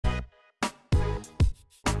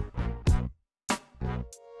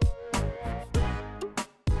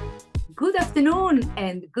Good afternoon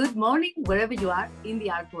and good morning, wherever you are in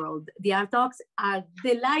the art world. The Art Talks are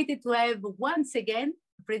delighted to have once again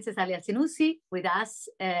Princess Alia Senussi with us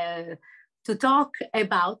to talk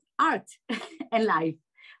about art and life.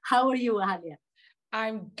 How are you, Alia?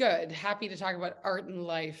 I'm good. Happy to talk about art and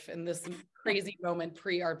life in this crazy moment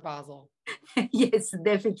pre-Art Basel. Yes,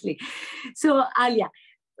 definitely. So, Alia,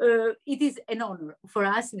 it is an honor for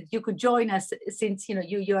us that you could join us, since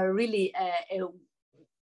you are really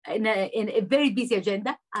in a very busy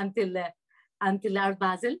agenda until Art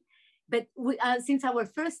Basel. But since our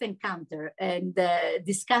first encounter and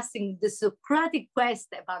discussing the Socratic quest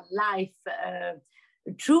about life,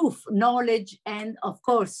 truth, knowledge, and of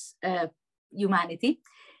course, humanity,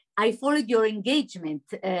 I followed your engagement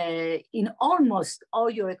in almost all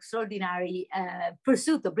your extraordinary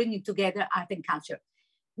pursuit of bringing together art and culture.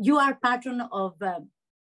 You are patron of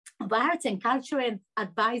arts and culture and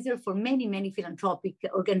advisor for many, many philanthropic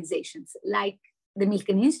organizations like the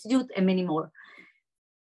Milken Institute and many more,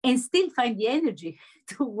 and still find the energy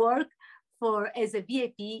to work as a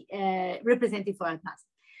VIP representative for Art Basel.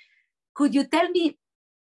 Could you tell me,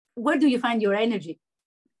 where do you find your energy?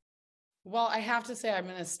 Well, I have to say, I'm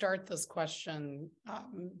going to start this question.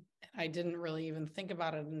 I didn't really even think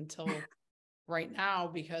about it until right now,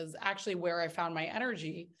 because actually where I found my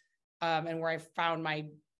energy and where I found my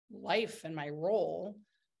life and my role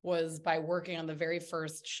was by working on the very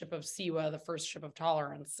first ship of Siwa, the first ship of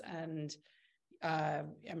tolerance. And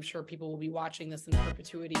I'm sure people will be watching this in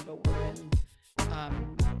perpetuity, but we're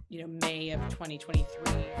in May of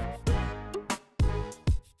 2023.